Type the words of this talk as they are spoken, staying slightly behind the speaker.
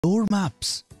floor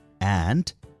maps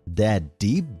and their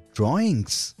deep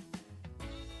drawings.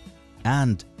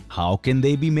 And how can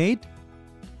they be made?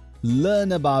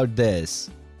 Learn about this.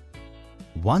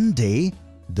 One day,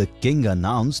 the king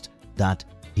announced that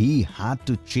he had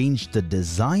to change the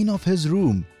design of his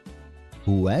room.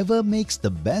 Whoever makes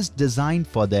the best design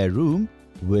for their room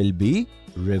will be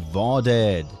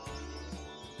rewarded.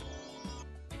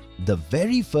 The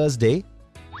very first day,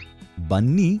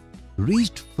 Bunny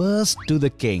reached first to the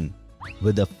king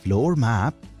with a floor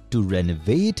map to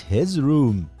renovate his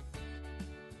room.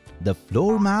 The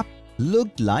floor map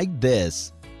looked like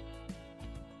this.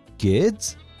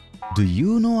 Kids, do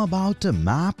you know about a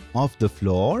map of the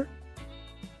floor?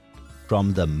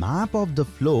 From the map of the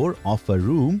floor of a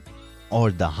room or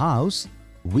the house,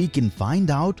 we can find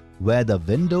out where the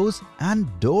windows and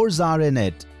doors are in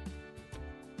it.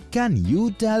 Can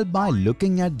you tell by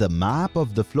looking at the map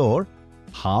of the floor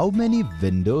how many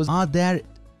windows are there?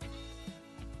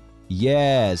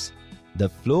 Yes, the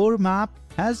floor map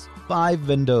has 5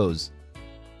 windows.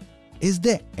 Is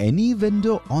there any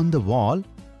window on the wall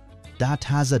that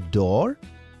has a door?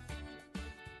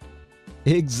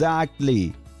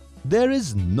 Exactly. There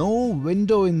is no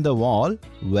window in the wall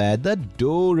where the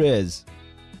door is.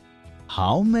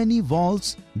 How many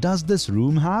walls does this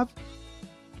room have?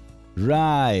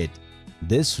 Right,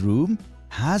 this room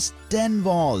has 10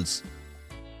 walls.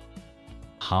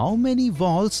 How many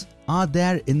walls are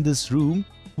there in this room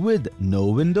with no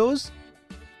windows?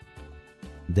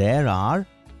 There are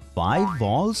 5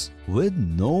 walls with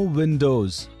no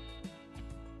windows.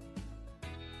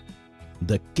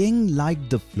 The king liked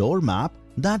the floor map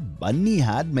that Bunny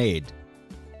had made,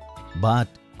 but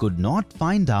could not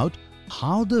find out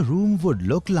how the room would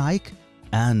look like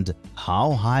and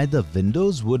how high the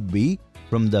windows would be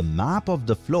from the map of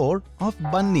the floor of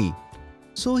Bunny.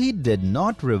 So he did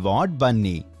not reward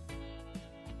Bunny.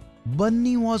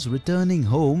 Bunny was returning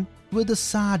home with a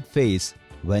sad face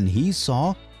when he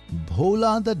saw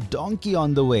Bhola the donkey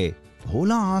on the way.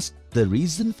 Bhola asked the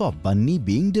reason for Bunny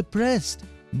being depressed.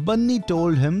 Bunny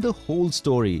told him the whole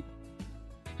story.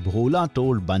 Bhola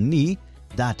told Bunny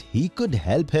that he could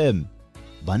help him.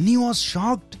 Bunny was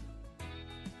shocked.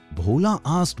 Bhola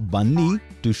asked Bunny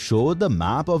to show the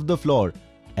map of the floor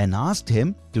and asked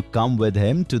him to come with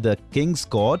him to the king's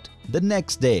court the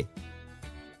next day.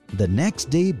 The next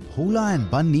day, Bhola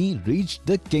and Bunny reached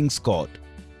the king's court.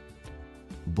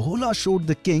 Bhola showed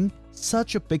the king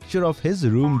such a picture of his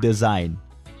room design.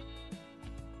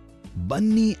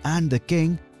 Bunny and the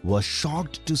king were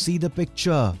shocked to see the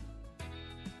picture.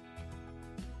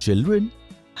 Children,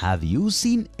 have you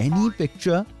seen any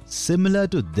picture similar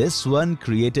to this one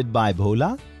created by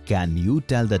Bhola? Can you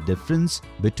tell the difference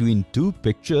between two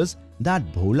pictures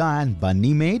that Bhola and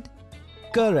Bunny made?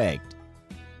 Correct.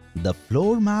 The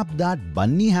floor map that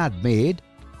Bunny had made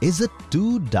is a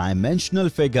two-dimensional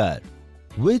figure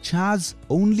which has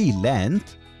only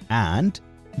length and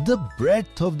the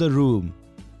breadth of the room.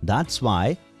 That's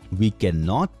why we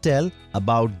cannot tell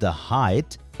about the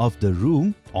height of the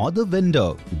room or the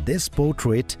window. This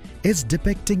portrait is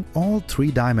depicting all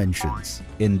 3 dimensions.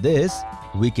 In this,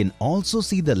 we can also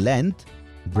see the length,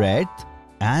 breadth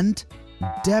and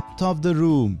depth of the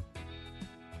room.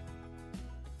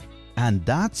 And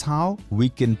that's how we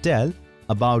can tell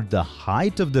about the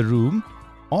height of the room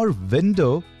or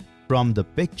window from the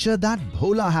picture that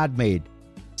Bhola had made.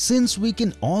 Since we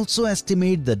can also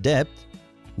estimate the depth,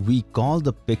 we call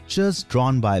the pictures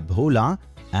drawn by Bhola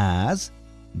as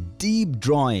deep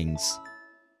drawings.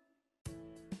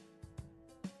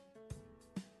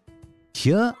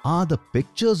 Here are the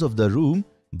pictures of the room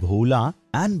Bhola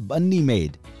and Bunny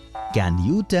made. Can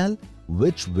you tell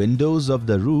which windows of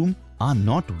the room are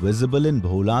not visible in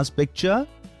Bhola's picture?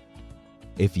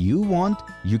 If you want,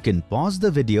 you can pause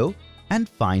the video and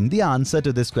find the answer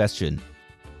to this question.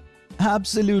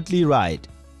 Absolutely right.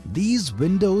 These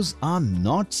windows are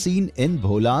not seen in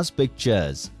Bhola's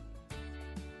pictures.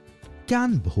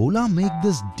 Can Bhola make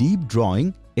this deep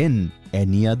drawing in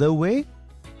any other way?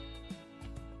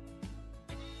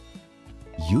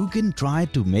 You can try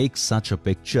to make such a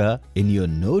picture in your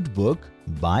notebook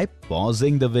by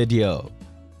pausing the video.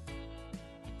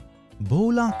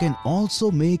 Bhola can also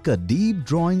make a deep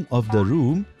drawing of the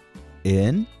room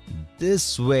in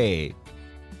this way.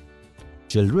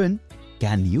 Children,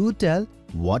 can you tell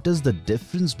what is the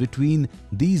difference between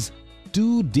these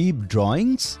two deep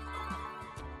drawings?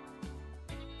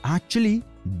 Actually,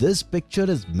 this picture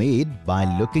is made by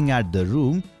looking at the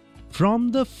room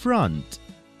from the front,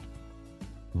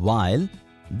 while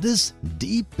this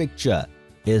deep picture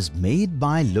is made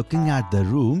by looking at the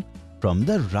room from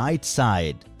the right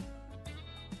side.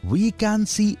 we can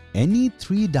see any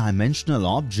three-dimensional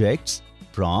objects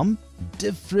from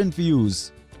different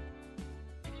views.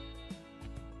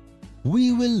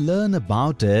 We will learn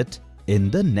about it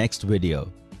in the next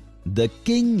video. The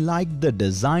king liked the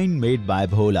design made by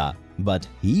Bhola, but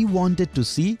he wanted to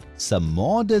see some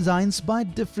more designs by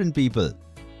different people.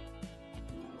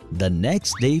 The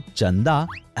next day, Chanda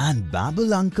and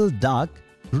Babble Uncle Duck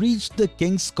reached the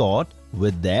king's court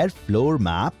with their floor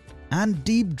map and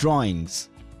deep drawings.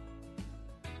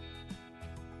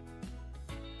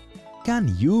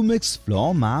 Can you mix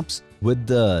floor maps with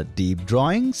the deep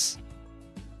drawings?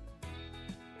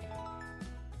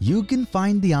 You can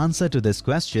find the answer to this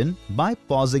question by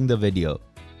pausing the video.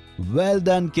 Well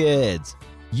done, kids!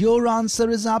 Your answer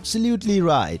is absolutely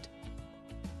right.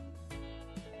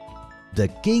 The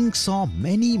king saw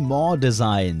many more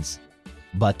designs,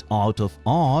 but out of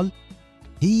all,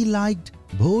 he liked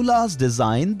Bhola's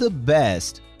design the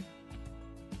best.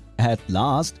 At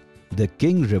last, the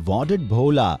king rewarded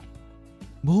Bhola.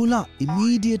 Bhola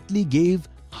immediately gave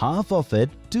half of it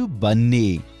to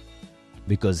Bunny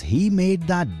because he made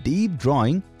that deep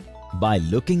drawing by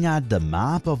looking at the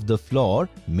map of the floor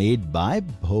made by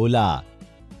Bhola.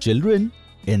 Children,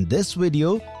 in this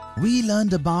video, we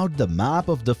learned about the map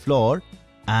of the floor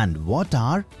and what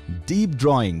are deep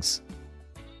drawings.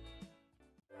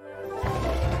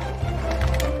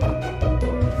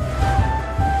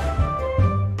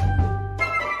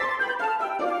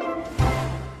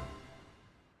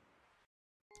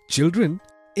 Children,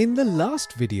 in the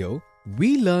last video,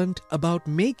 we learnt about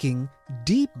making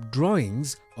deep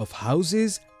drawings of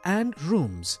houses and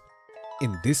rooms.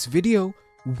 In this video,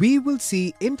 we will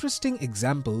see interesting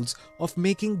examples of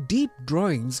making deep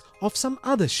drawings of some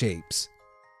other shapes.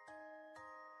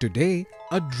 Today,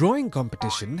 a drawing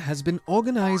competition has been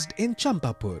organized in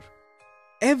Champapur.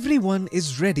 Everyone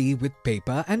is ready with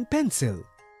paper and pencil.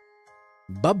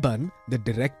 Babban, the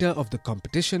director of the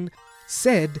competition,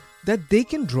 said that they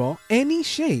can draw any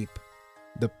shape.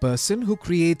 The person who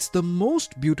creates the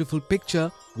most beautiful picture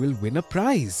will win a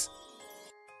prize.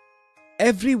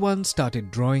 Everyone started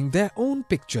drawing their own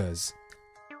pictures.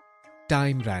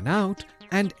 Time ran out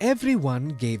and everyone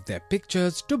gave their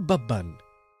pictures to Babban.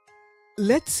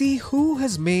 Let's see who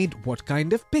has made what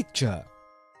kind of picture.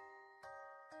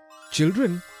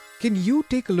 Children, can you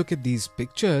take a look at these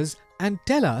pictures and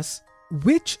tell us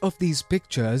which of these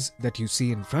pictures that you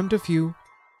see in front of you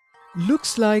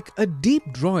looks like a deep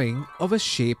drawing of a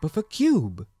shape of a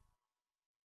cube?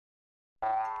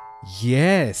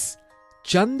 Yes,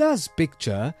 Chanda's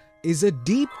picture is a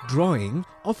deep drawing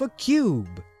of a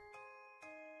cube.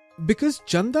 Because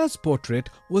Chanda's portrait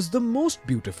was the most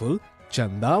beautiful,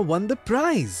 Chanda won the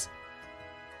prize.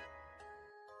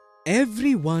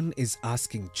 Everyone is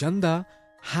asking Chanda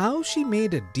how she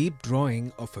made a deep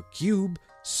drawing of a cube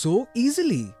so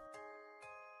easily.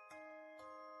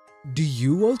 Do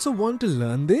you also want to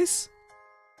learn this?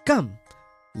 Come,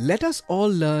 let us all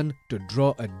learn to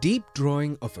draw a deep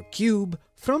drawing of a cube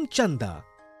from Chanda.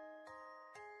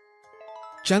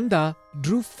 Chanda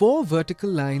drew 4 vertical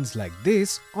lines like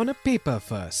this on a paper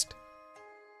first.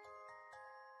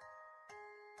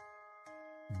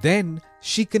 Then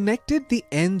she connected the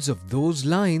ends of those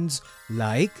lines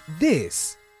like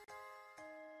this.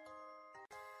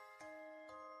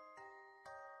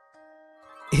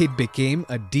 It became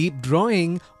a deep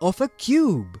drawing of a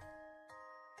cube.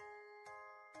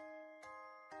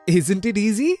 Isn't it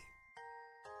easy?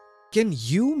 Can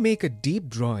you make a deep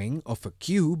drawing of a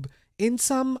cube in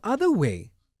some other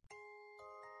way?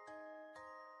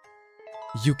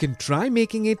 You can try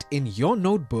making it in your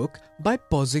notebook by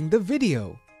pausing the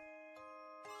video.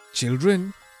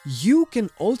 Children, you can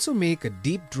also make a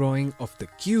deep drawing of the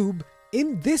cube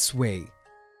in this way.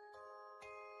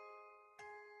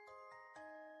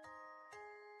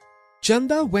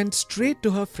 Chanda went straight to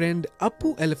her friend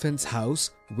Appu Elephant's house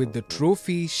with the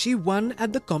trophy she won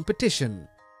at the competition.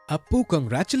 Appu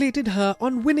congratulated her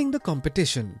on winning the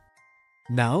competition.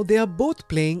 Now they are both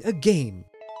playing a game.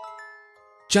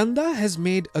 Chanda has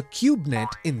made a cube net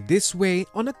in this way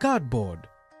on a cardboard.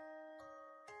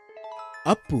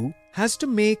 Appu has to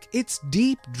make its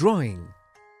deep drawing.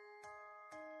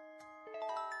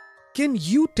 Can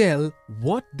you tell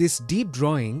what this deep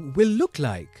drawing will look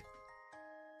like?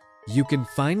 You can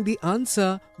find the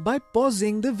answer by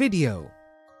pausing the video.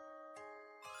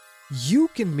 You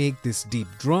can make this deep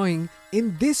drawing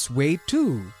in this way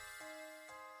too.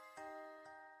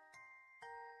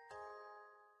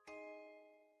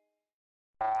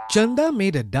 Chanda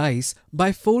made a dice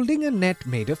by folding a net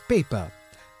made of paper,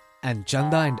 and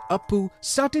Chanda and Appu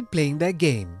started playing their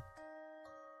game.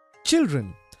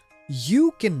 Children,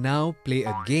 you can now play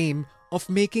a game of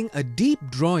making a deep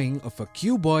drawing of a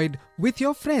cuboid with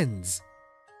your friends.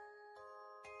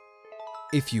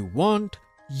 If you want,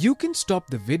 you can stop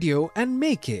the video and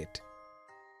make it.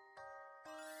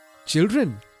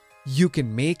 Children, you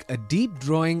can make a deep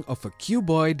drawing of a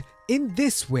cuboid in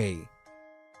this way.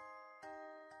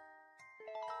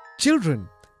 Children,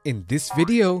 in this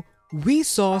video, we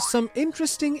saw some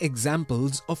interesting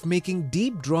examples of making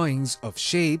deep drawings of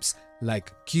shapes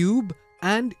like cube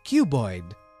and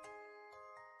cuboid.